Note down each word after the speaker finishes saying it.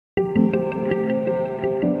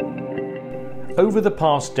Over the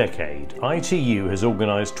past decade, ITU has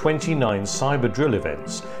organised 29 CyberDrill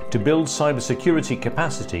events to build cybersecurity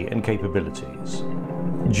capacity and capabilities.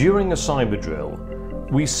 During a CyberDrill,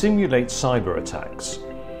 we simulate cyber attacks,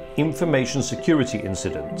 information security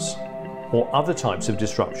incidents, or other types of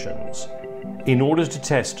disruptions in order to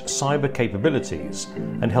test cyber capabilities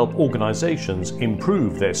and help organisations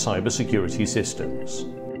improve their cybersecurity systems.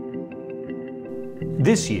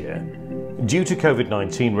 This year, due to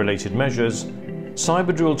COVID-19 related measures,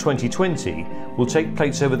 CyberDrill 2020 will take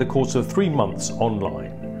place over the course of 3 months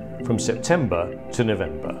online, from September to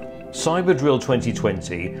November. CyberDrill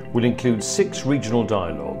 2020 will include 6 regional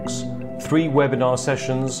dialogues, 3 webinar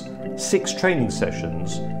sessions, 6 training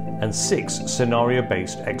sessions, and 6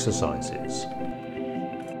 scenario-based exercises.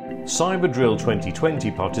 CyberDrill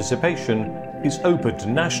 2020 participation is open to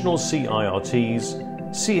national CIRTs,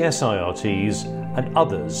 CSIRTs, and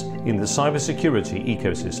others in the cybersecurity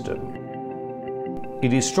ecosystem.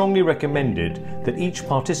 It is strongly recommended that each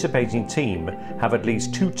participating team have at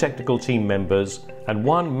least 2 technical team members and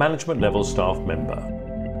 1 management-level staff member.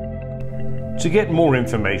 To get more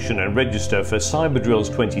information and register for CyberDrills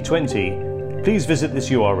 2020, please visit this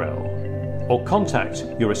URL or contact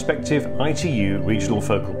your respective ITU regional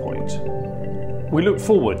focal point. We look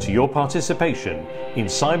forward to your participation in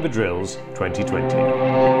CyberDrills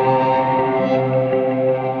 2020.